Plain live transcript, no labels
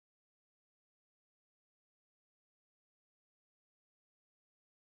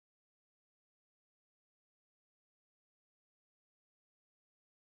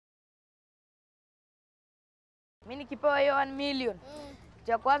Mimi nikipewa hiyo 1 million.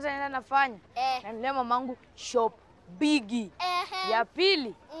 Cha kwanza naenda nafanya. Na nilema mamangu shop bigi. Ya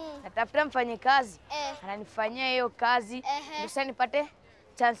pili natafuta mfanyikazi. Ananifanyia hiyo kazi. Ndio sasa nipate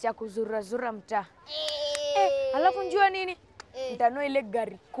chance ya kuzura mtaa. Alafu njua nini? Nitanua ile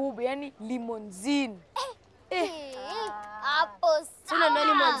gari kubwa, yani limousine. Hapo sina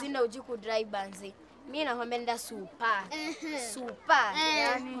nani limousine na uji ku drive banzi. Mimi nakwambia nenda super. Super.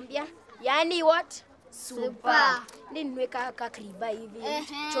 Yani what? Super. Nini nweka kakriba hivi,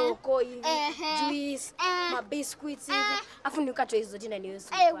 choko hivi, juice, mabiscuits hivi. Afu nikatoa hizo jina niwe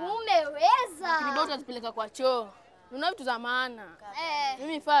super. Umeweza. Kriba utazipeleka kwa choo. Una vitu za maana.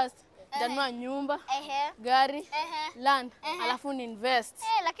 Mimi first nitanunua nyumba, gari, land, alafu ni invest.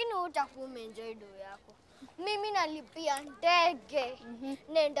 Lakini utakuwa umeenjoy do yako. Mimi nalipia ndege.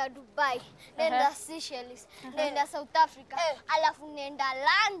 Nenda Dubai, nenda Seychelles, nenda South Africa, alafu nenda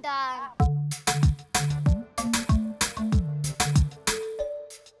London.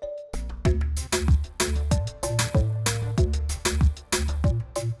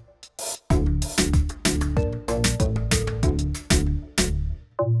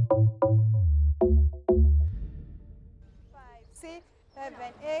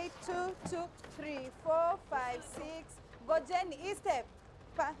 Gojeni hii step.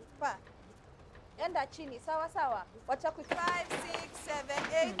 Pa. Enda chini, sawa. Wacha ku 5 6 7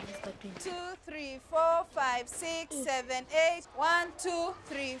 8 2 3 4 5 6 7 8 1 2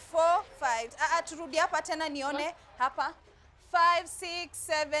 3 4 5. Turudi hapa tena nione hapa. 5 6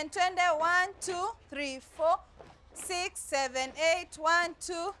 7 twende 1 2 3 4 6 7 8 1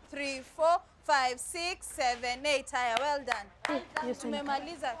 2 3 4 5 6 7 8. Haya, well done.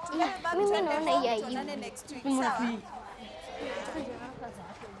 Tumemaliza. Tuende next week. Sawa.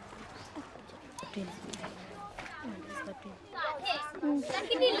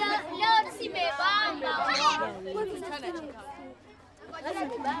 Lakini leo simebamba.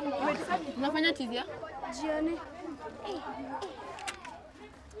 Unafanya tizia? Jioni.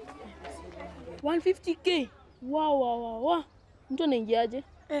 150k. Wow. Mtu anaingiaje?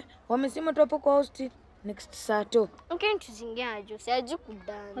 Wamesema tu hapo kwa hostel next Sato. Okay, tuzingiaje? Siaje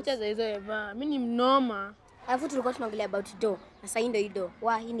kudance. Acha za hizo Eva. Mimi ni mnoma. Alafu tulikuwa tunaongelea about do. Na sasa ndio ido.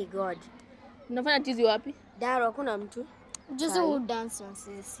 Hii ni God. Unafanya tizi wapi? Daro hakuna mtu. Juzi u dance na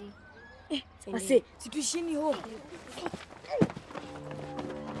sisi. Ase, situishini ho.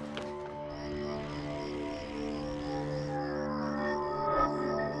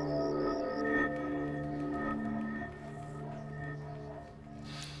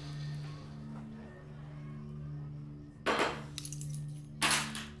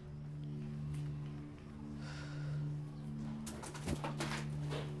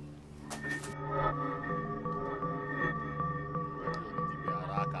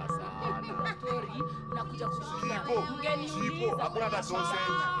 Chipo, hakuna dasose.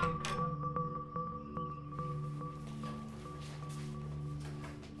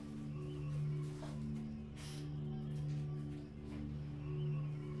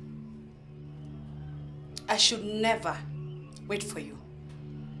 I should never wait for you.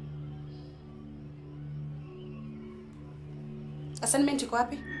 Assignment iko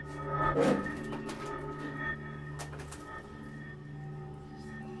wapi?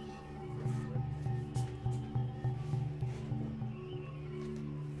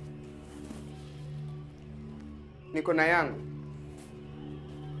 Niko na yangu.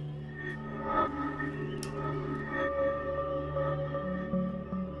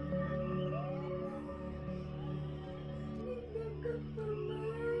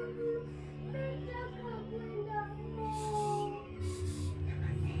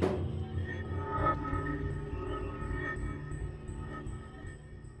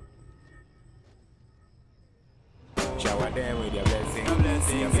 Shower them with your blessing, your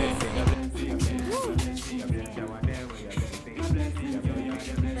blessing, your blessing, your blessing, your blessing. Shower them with your blessing, your blessing, your blessing, your blessing, your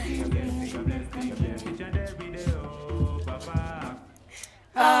blessing, your blessing, your blessing. Each and every day, oh, Papa.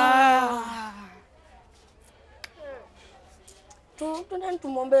 Tuende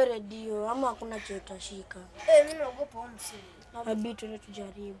tumombe redio ama hakuna cha utashika. Mimi naogopa msi. Abdi tuende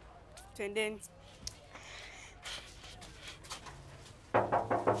tujaribu. Twendeni.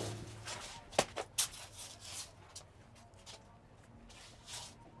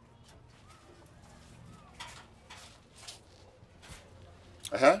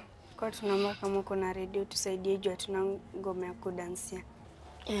 Kwa tunaomba kama uko na radio tusaidie juu tuna ngoma ya kudansia.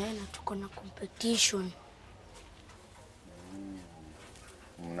 Na tuko na competition.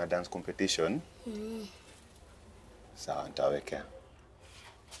 Mna dance competition? Sawa, nitawekea.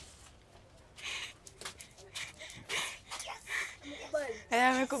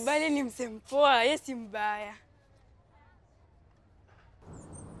 Amekubali ni msempoa, yeye si mbaya.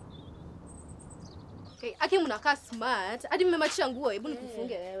 Okay, aki mnakaa smart. Hadi mmemachisha nguo, hebu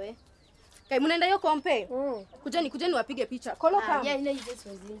nikufunge wewe. Okay, mnaenda hiyo kompe? Kujeni wapige picha. Kolo kama.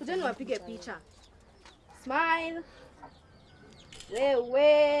 Kujeni wapige picha. Smile.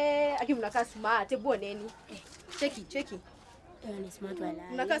 Wewe, aki mnakaa smart. Hebu oneni. Cheki. Ni smart wala.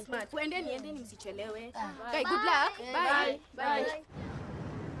 Mnakaa smart. Endeni msichelewe. Okay, good luck. Bye.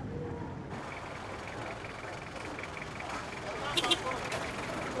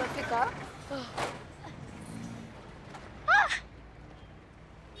 Unafika?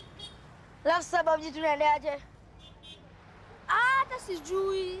 Alafu sababu tunaendeaje? Hata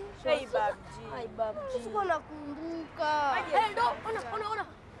sijui. Hey babji. Siko nakumbuka. Ndo, ona.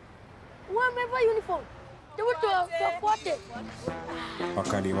 Wamevaa uniform. Tufuate.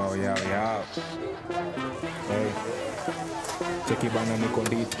 Wakadi wao yao. Hey. Cheki bana niko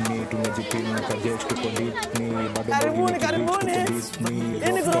nditni tumejipini na kajesh tuko nditni bado Karibuni.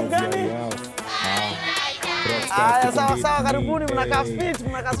 Hii group gani? Sawa, karibuni, mnakaa fit,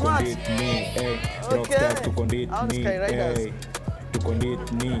 mnakaa smart. Okay. Tuko nditni. Tuko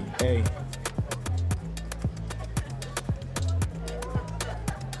nditni. Hey.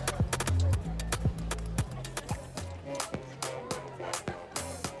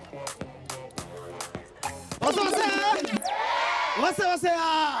 Wase.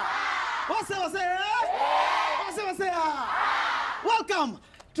 Welcome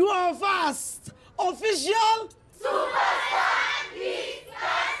to our first official SUPASTAZ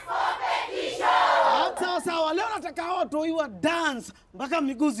competition. Sawa, leo nataka watu iwa dance mpaka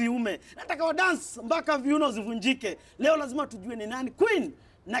miguu ziume. Nataka wa dance mpaka viuno zivunjike. Leo lazima tujue ni nani queen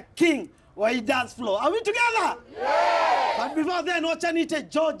na king wa hii dance floor. Are we together? Yeah. But before then, wacha niite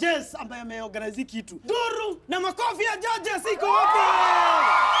Georges ambaye ameorganize kitu. Duru na makofi ya Georges iko wapi?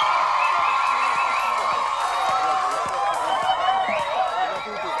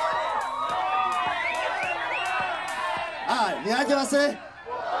 Niaje wase?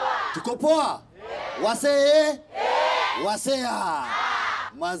 Tuko poa? Wase? Wasea.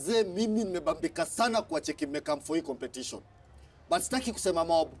 Maze mimi nimebambika sana kwa cheki make for hii competition. But sitaki kusema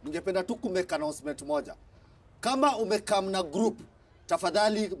mob, ningependa tu kumeka announcement moja. Kama umekam na group,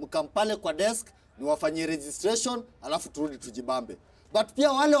 tafadhali mkampale kwa desk, niwafanyie registration, alafu turudi tujibambe. But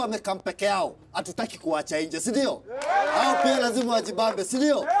pia wale wamekam peke yao, hatutaki kuacha nje, si ndio? Hao pia lazima wajibambe, si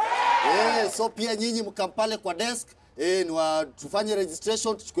ndio? So pia nyinyi mkampale kwa desk, tufanye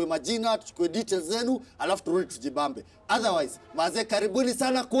registration, tuchukue majina, tuchukue details zenu, alafu turudi tujibambe. Otherwise, maze karibuni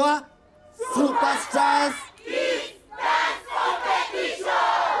sana kwa SUPASTAZ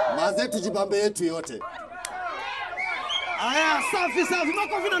maze tujibambe yetu yote. Aya, safi,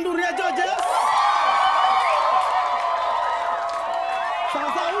 makofi na nduru ya Georges.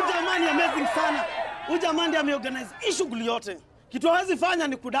 Sasa huyu jamani amazing sana. Huyu jamani ameorganize hii shughuli yote. Kitu hawezi fanya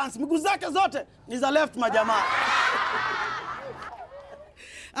ni kudance. Miguu zake zote ni za left majamaa.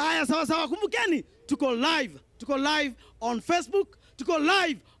 Aya, sawa, kumbukeni tuko live on Facebook, tuko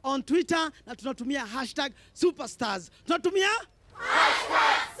live on Twitter na tunatumia #SUPASTAZ. Tunatumia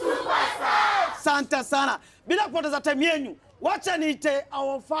 #SUPASTAZ. Asante sana. Bila kupoteza time yenu, wacha niite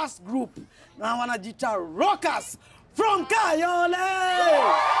our first group na wanajiita Rockers from Carole.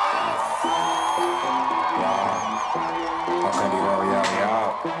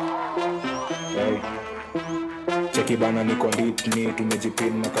 Cheki bana niko nditni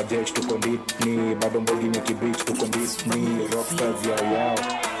tumejipini na kajesh tuko nditni bado mbogi ni kibich tuko nditni rockstars yao.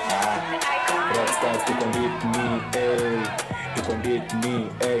 Rockstars tuko nditni tuko nditni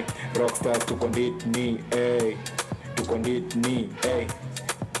rockstars tuko nditni tuko nditni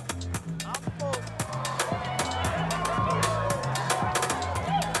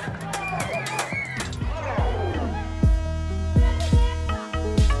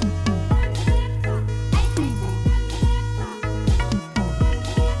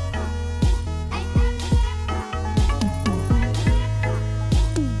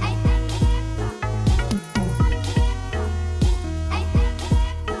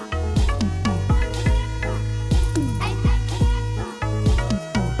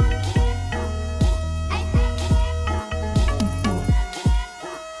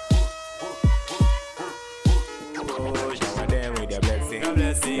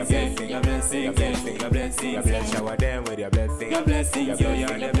Shower them with your blessing. Your blessing, your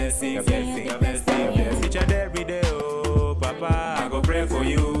blessing, your blessing, your blessing. Each and every day, oh Papa, I go pray for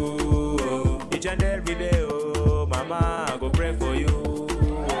you. Each and every day, oh Mama, I go pray for you.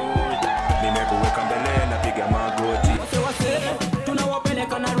 Nimekuweka mbele na piga magoti.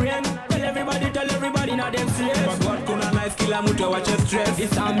 Tunawapeleka na rain. Tell everybody now them see it. But God kuna nice kila mtu wache stress.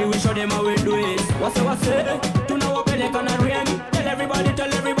 It's time we show them how we do it. Wase tunawapeleka na rain. Tell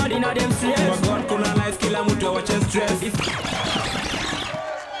everybody now them see it. But God kuna nice kila mtu awache stress.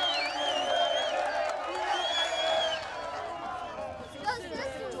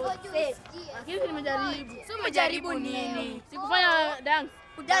 Lakini nimejaribu. Sio umejaribu nini? Sikufanya dance.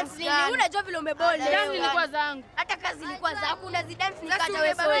 Kudance nini? Unajua vile umebole. Dance ilikuwa zangu. Hata kazi ilikuwa zako. Unazidance nikata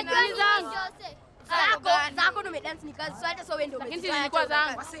Sasa wewe. umebeba zangu. Zako ndio umedance ni kazi. Hata sio wewe ndio Lakini zilikuwa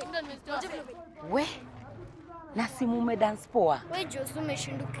zangu. We, na simu umedance poa. Wewe Jose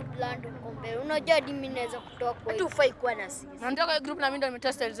umeshinda kidlando kombe. Unajua hadi mimi naweza kutoa kwa hiyo. Hufai kuwa na sisi. Na nitoka group na mimi ndio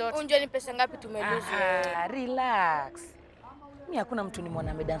nimetest style zote. Unajua ni pesa ngapi tumelose? Relax. Mimi hakuna mtu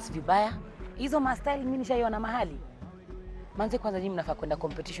nimeona amedance vibaya. Hizo ma style mimi nishaiona mahali. Manze kwanza nyinyi mnafaa kwenda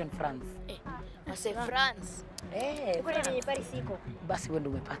competition France. Ase France. Kuna nini Paris iko? Basi wewe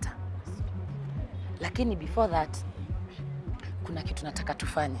ndio umepata. Lakini before that kuna kitu nataka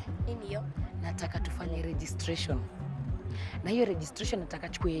tufanye. Nini hiyo? Nataka tufanye registration. Na hiyo registration nataka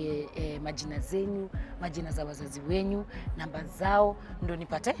chukue majina zenyu, majina za wazazi wenyu, namba zao ndio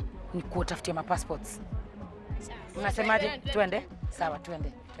nipate nikuotafutie ma passports. Unasemaje? Twende? Sawa,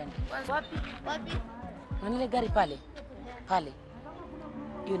 twende. Wapi? Na ile gari pale. Pale.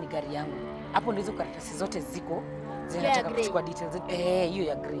 Hiyo ni gari yangu. Hapo ndizo karatasi zote ziko. Zinataka kuchukua details. Hiyo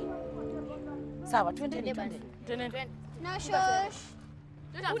ya grey. Sawa, twende. Na shosh.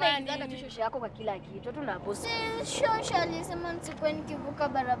 Unaingiza tishosha yako kwa kila kitu. Tuna boss. Shosh alisema nisikuwe nikivuka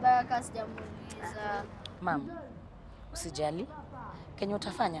barabara kasi sijamuuliza. Mama, usijali. Kenye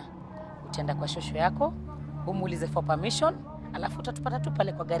utafanya, utaenda kwa shosho yako, umuulize for permission, alafu utatupata tu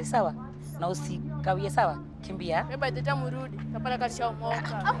pale kwa gari, sawa? Na usikawie, sawa? Kimbia. Wewe by the time urudi, utapata kazi yao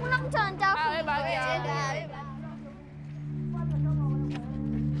moka. Hakuna mtu anataka. Wewe bagi.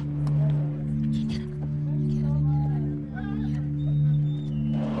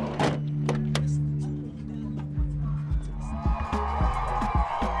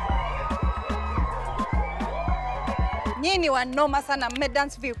 Nyinyi wanoma sana,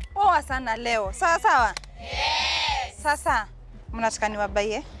 mmedance vipoa sana leo. Sawa? Yes. Sasa mnataka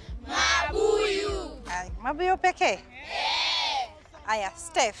niwabaie? Mabuyu. Ai, mabuyu pekee? Yes. Aya,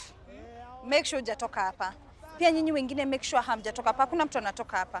 Steph. Make sure hujatoka hapa. Pia nyinyi wengine make sure hamjatoka hapa. Hakuna mtu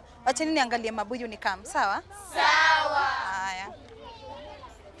anatoka hapa. Acha nini angalie mabuyu ni kam, sawa? Sawa. Aya.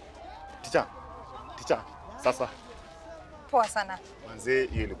 Ticha. Sasa. Poa sana. Manze,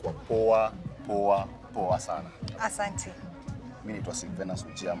 hiyo ilikuwa poa sana. Asante. Mimi naitwa Silvanus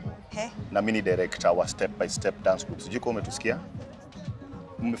Ujambo. He? Na mimi ni director wa Step by Step Dance Group. Sijui kama umetusikia?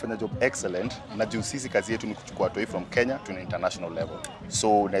 Mmefanya job excellent na juu sisi kazi yetu ni kuchukua watoi from Kenya to an international level.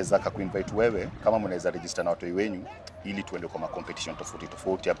 So naweza kuinvite wewe kama mnaweza register na watoi wenyu ili tuende kwa competition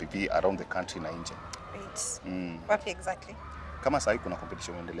tofauti ya PP around the country na nje. Wait. Wapi exactly? Kama sasa kuna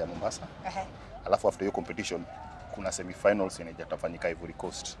competition inaendelea Mombasa. Alafu after hiyo competition kuna semi-finals inatafanyika Ivory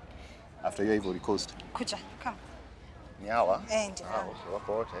Coast. After hiyo Ivory Coast. Kuja, come. Ni hawa? Ndio.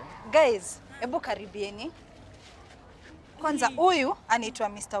 Wako wote. Guys, hebu karibieni. Kwanza huyu anaitwa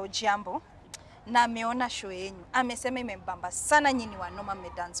Mr. Ujambo na ameona show yenu. Amesema imembamba sana, nyinyi wanoma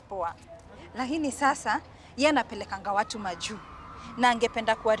mmedance poa. Lakini sasa yeye anapelekanga watu majuu. Na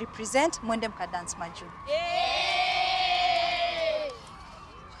angependa kuwa represent mwende mkadance majuu.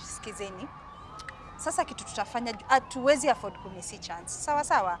 Sikizeni. Sasa kitu tutafanya, hatuwezi afford kumisi chance.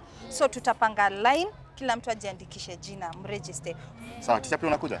 Sawa? So tutapanga line, kila mtu ajiandikishe jina, mregister. Sawa, Ticha pia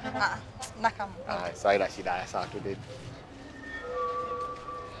unakuja? Na kama. Sawa, ila shida sawa today.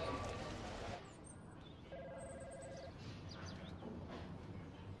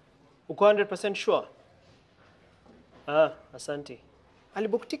 Uko 100% sure? Asante.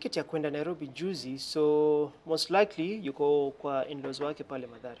 Alibook ticket ya kwenda Nairobi juzi, so most likely yuko kwa in-laws wake pale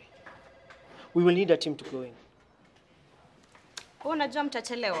Mathare. We will need a team to go in. Unajua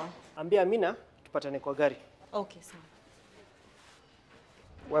mtachelewa? Ambia Amina tupatane kwa gari. Okay, sawa.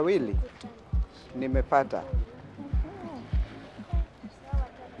 Wawili. Nimepata.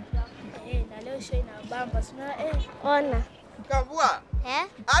 Na leo show inabamba. Ona. Kambua.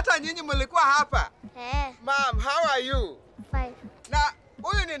 Hata nyinyi mlikuwa hapa? Ma'am, how are you? Fine. Na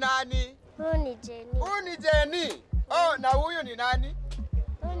huyu ni nani? Huyu ni Jenny. Huyu ni Jenny. Oh, na huyu ni nani?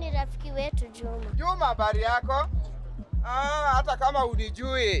 Huyu ni rafiki wetu Juma. Juma, habari yako? Hata kama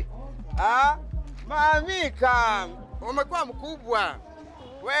unijui. Mamika, umekuwa mkubwa.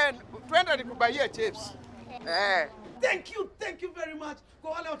 Wewe twende nikubaie chips. Thank you very much.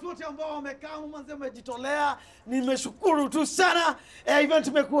 Kwa wale watu wote ambao wamekaa mwanzo wamejitolea, nimeshukuru tu sana. Event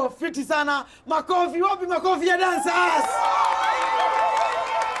imekuwa fiti sana. Makofi, wapi makofi ya dancers?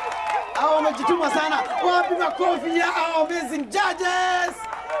 Hao wamejituma sana. Wapi makofi ya amazing judges?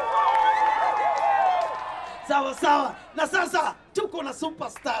 Sawa. Na sasa tuko na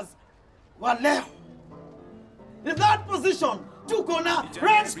superstars wa leo. In that position, tuko na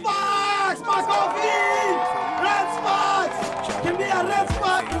Red Sparks, makofi! Red Sparks! Kimbia Red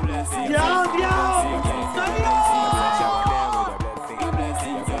Sparks! Yao, yao!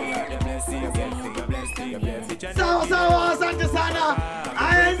 Sawa, sawa, asante sana.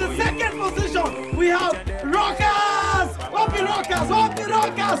 And in the second position, we have Rockers! Wapi Rockers? Wapi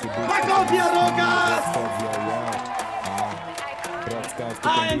Rockers? Makofi ya Rockers!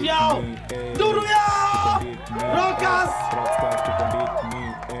 And yao! Duru yao! Rockers!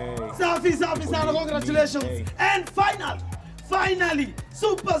 Safi, safi sana, congratulations! And finally,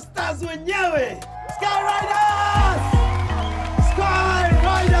 Superstars wenyewe! Sky Riders! Sky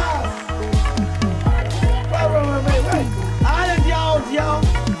Riders! Wait. And yao!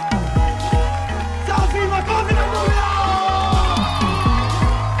 Safi, makofi na duru yao!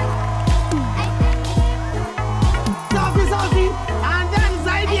 Safi! And then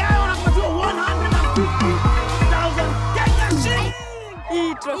zaidi yao wanapatiwa 150,000 Kenyan shillings!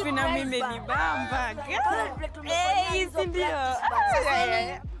 Hii trophy na mimi ni bamba. Hizi ndio.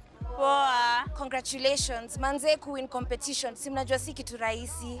 Poa. Congratulations. Manze kuwin competition. Si mnajua si kitu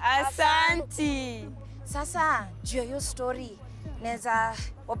rahisi. Asanti. Sasa, juu ya hiyo story, naweza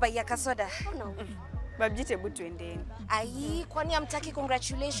wabaia kasoda. Babjite butu endeni. Ai, kwani hamtaki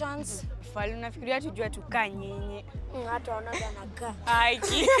congratulations? Fali unafikiria tujua tukaa nyenye. Hata wanaga nakaa.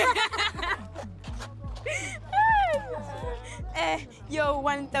 Aiki. Yo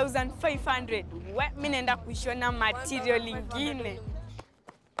 1500. Mimi naenda kushona material lingine.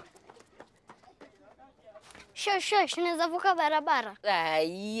 Shosh, unaweza vuka barabara?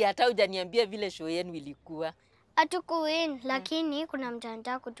 Ai, hata hujaniambia vile show yenu ilikuwa. Hatukuwin, lakini kuna mtu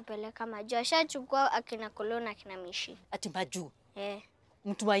anataka kutupeleka majuu. Ashachukua akina Kolo na akina Mishi. Ati majuu?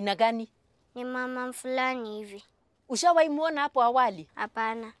 Mtu wa aina gani? Ni mama fulani hivi. Ushawahi muona hapo awali?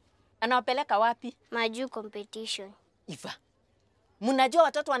 Hapana. Anawapeleka wapi? Majuu competition. Iva. Mnajua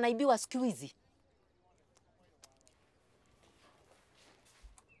watoto wanaibiwa siku hizi?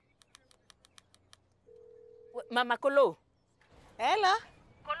 Mama Kolo. Ela?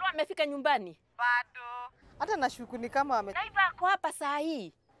 Kolo amefika nyumbani? Bado. Hata nashuku ni kama Driver ako hapa saa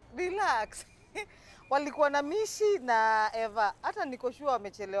hii. Relax. Walikuwa na Mishi na Eva. Hata niko sure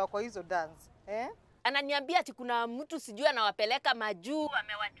wamechelewa kwa hizo dance. Ananiambia ati kuna mtu sijui anawapeleka majuu,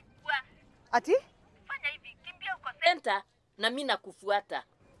 amewachukua. Ati? Fanya hivi, kimbia uko center na mimi nakufuata.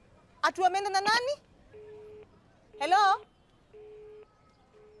 Atu wameenda na nani? Hello?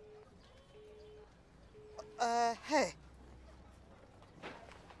 Hey.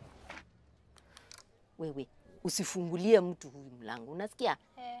 Wewe, usifungulie mtu huyu mlango, unasikia?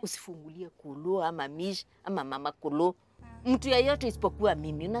 Usifungulie Kolo ama Mish ama mama Kolo. Mtu yeyote isipokuwa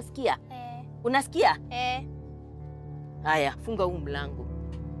mimi, unasikia? Unasikia? Haya, funga huu mlango.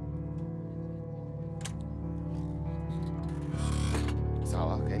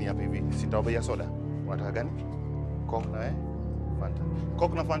 Sawa, kani hapa hivi. Sitaoba soda. Unataka gani? Coke na Fanta.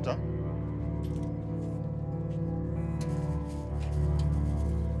 Coke na Fanta?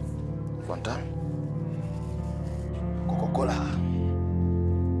 Fanta. Coca-Cola.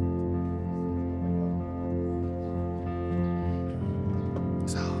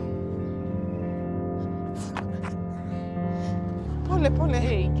 Sawa. Pole.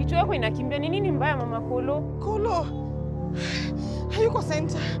 Hey, kichwa yako inakimbia. Ni nini mbaya mama Kolo? Kolo. Hayuko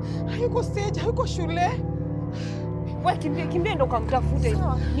center, hayuko stage, hayuko shule. Wewe kimbia ndo kamtafute.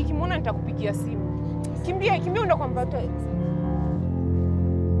 Nikimwona nitakupigia simu. Kimbia ndo kamtafute.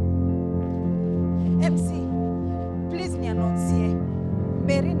 MC, please ni announce.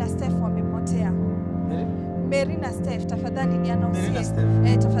 Mary na Steph wamepotea. Mary na Steph, tafadhali ni announce. Mary na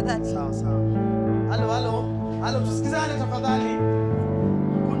Steph. Tafadhali. Sawa. Halo, tusikizane tafadhali.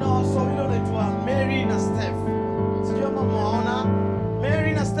 Kuna waswahili wanaitwa Mary na Steph. Sijui kama mwaona.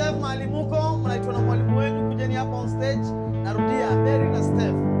 Mary na Steph mahali muko, mnaitwa na mwalimu wenu, kujeni hapa on stage. Narudia, Mary na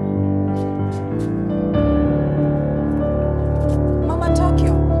Steph. Mama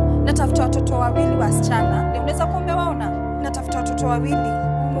Tokyo, natafuta watoto wawili wasichana. Unaweza kuwa umewaona? Natafuta watoto wawili.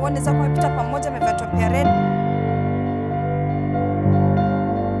 Wanaweza kuwapita pamoja, wamevaa top ya red.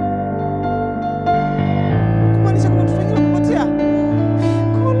 Kumaanisha kuna mtoto mwingine amepotea?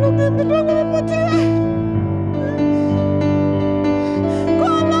 Kolo, mtoto wangu amepotea.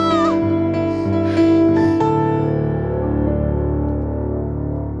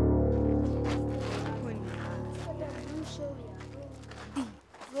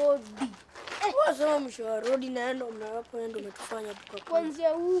 Rodi na ndo mnawapo ndo umetufanya tukakua. Kwanza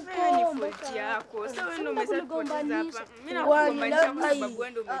huko. Ni fault yako. Sasa wewe ndo umeshatupoteza hapa. Mimi nakugombanisha kwa sababu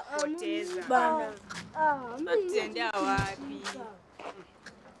wewe ndo umepoteza. Bana. Tutendea wapi?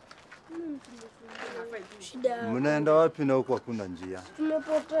 Mnaenda wapi na huko hakuna njia?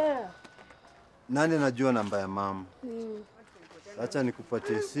 Tumepotea. Nani anajua namba ya mama? Acha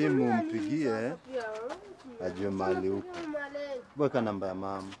nikupatie simu mpigie ajue mahali huko. Weka namba ya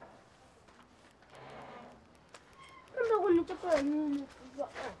mama.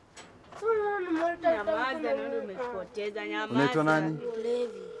 Unaitwa nani?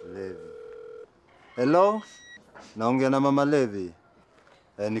 Levi. Hello? Naongea na mama Levi.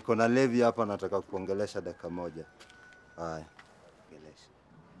 Niko na Levi hapa, nataka kuongelesha dakika moja. Haya. Ongelesha.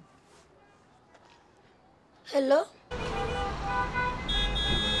 Hello?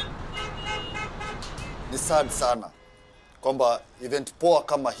 Ni sad sana kwamba event poa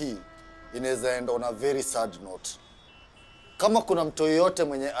kama hii inaweza enda on a very sad note. Kama kuna mtu yoyote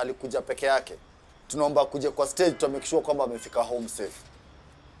mwenye alikuja peke yake, tunaomba kuja kwa stage to make sure kwamba amefika home safe.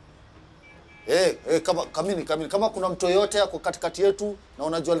 Kama kuna mtu yoyote yako katikati yetu na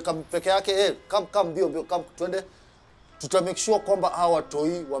unajua alikam peke yake, come bio twende. Tuta make sure kwamba hawa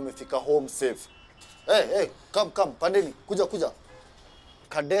watoi wamefika home safe. Come pandeni, kuja.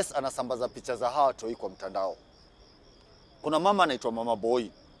 Kades anasambaza picha za hawa watoi kwa mtandao. Kuna mama anaitwa Mama Boy.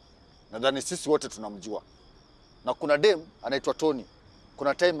 Nadhani sisi wote tunamjua. Na kuna dem anaitwa Tony.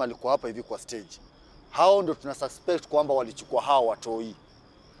 Kuna time alikuwa hapa hivi kwa stage. Hao ndio tuna suspect kwamba walichukua hawa watoi.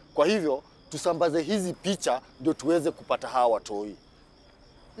 Kwa hivyo tusambaze hizi picha ndio tuweze kupata hawa watoi.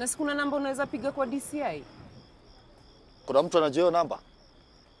 Na sikuna namba unaweza piga kwa DCI? Kuna mtu anajua hiyo namba?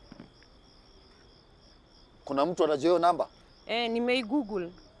 Kuna mtu anajua hiyo namba?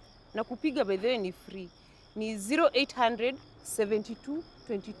 Nimeigoogle. Na kupiga by the way ni free. Ni 0800 72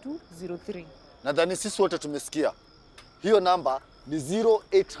 22 03. Nadhani sisi wote tumesikia. Hiyo namba ni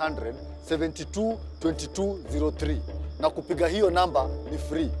 0800 72 22 03. Na kupiga hiyo namba ni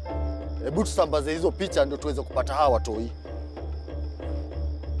free. Hebu tusambaze hizo picha ndio tuweze kupata hawa watoi.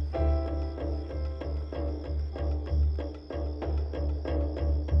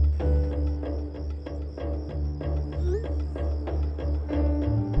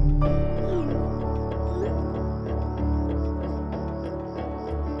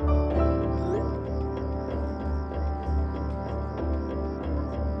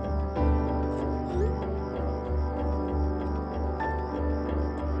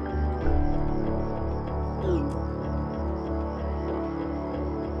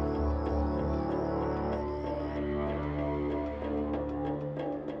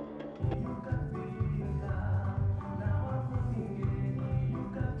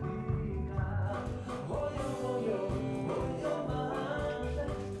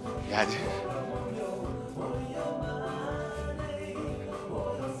 Yaje.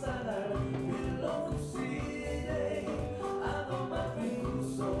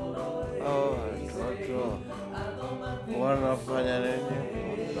 Watoto wanafanya nini?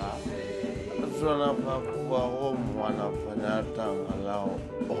 Watoto wanapokuwa home wanafanya hata angalau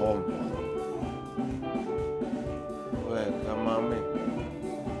home. We kama mimi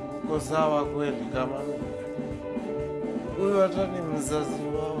uko sawa kweli? Kama mimi huyu hata ni mzazi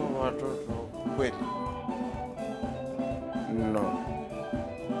wao watoto kweli? No,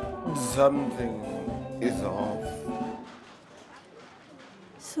 something is off.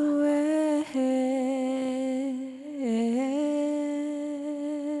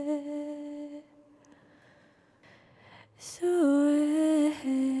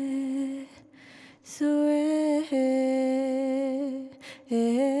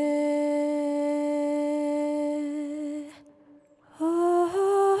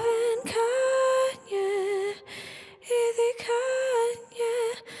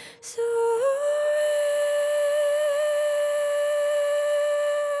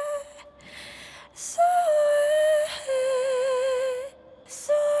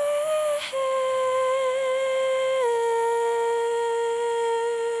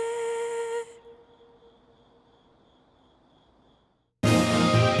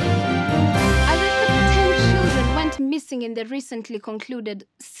 In the recently concluded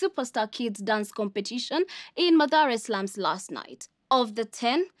Superstar Kids dance competition in Mathare slums last night. Of the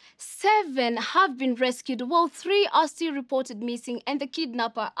 10, 7 have been rescued while 3 are still reported missing and the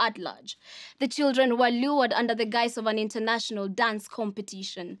kidnapper at large. The children were lured under the guise of an international dance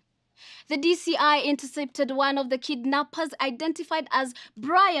competition. The DCI intercepted one of the kidnappers identified as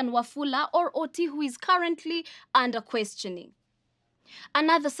Brian Wafula or Oti, who is currently under questioning.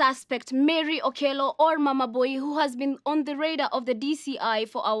 Another suspect, Mary Okello or Mama Boy, who has been on the radar of the DCI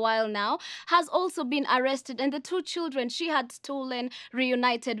for a while now, has also been arrested, and the 2 children she had stolen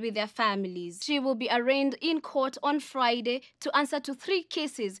reunited with their families. She will be arraigned in court on Friday to answer to 3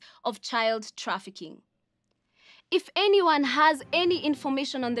 cases of child trafficking. If anyone has any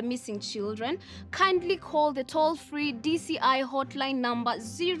information on the missing children, kindly call the toll-free DCI hotline number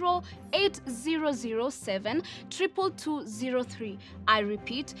 08007 22203. I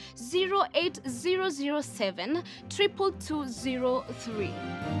repeat, 08007 22203.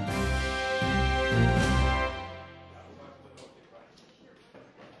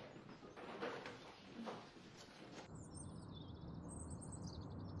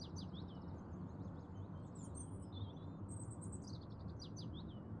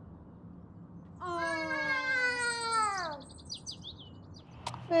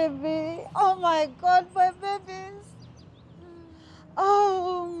 Baby, oh my God, my babies.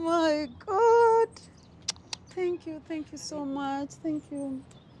 Oh my God. Thank you so much. Thank you.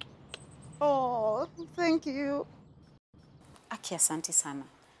 Oh, thank you. Aki, asante sana.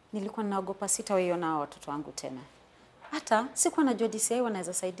 Nilikuwa naogopa sitawaiona watoto wangu tena. Hata sikuwa najua DCI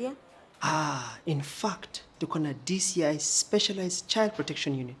wanaweza saidia. In fact, tuko na DCI Specialized Child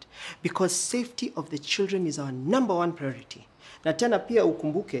Protection Unit because safety of the children is our #1 priority. Na tena pia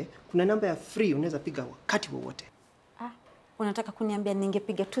ukumbuke kuna namba ya free unaweza piga wakati wowote. Unataka kuniambia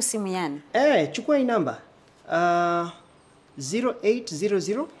ningepiga tu simu yani? Chukua hii namba.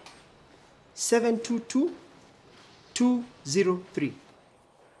 0800 722 203.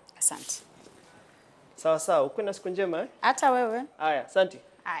 Asante. Sawa sawa, uko na siku njema Hata wewe. Haya, asante.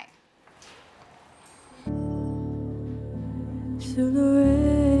 Haya. To the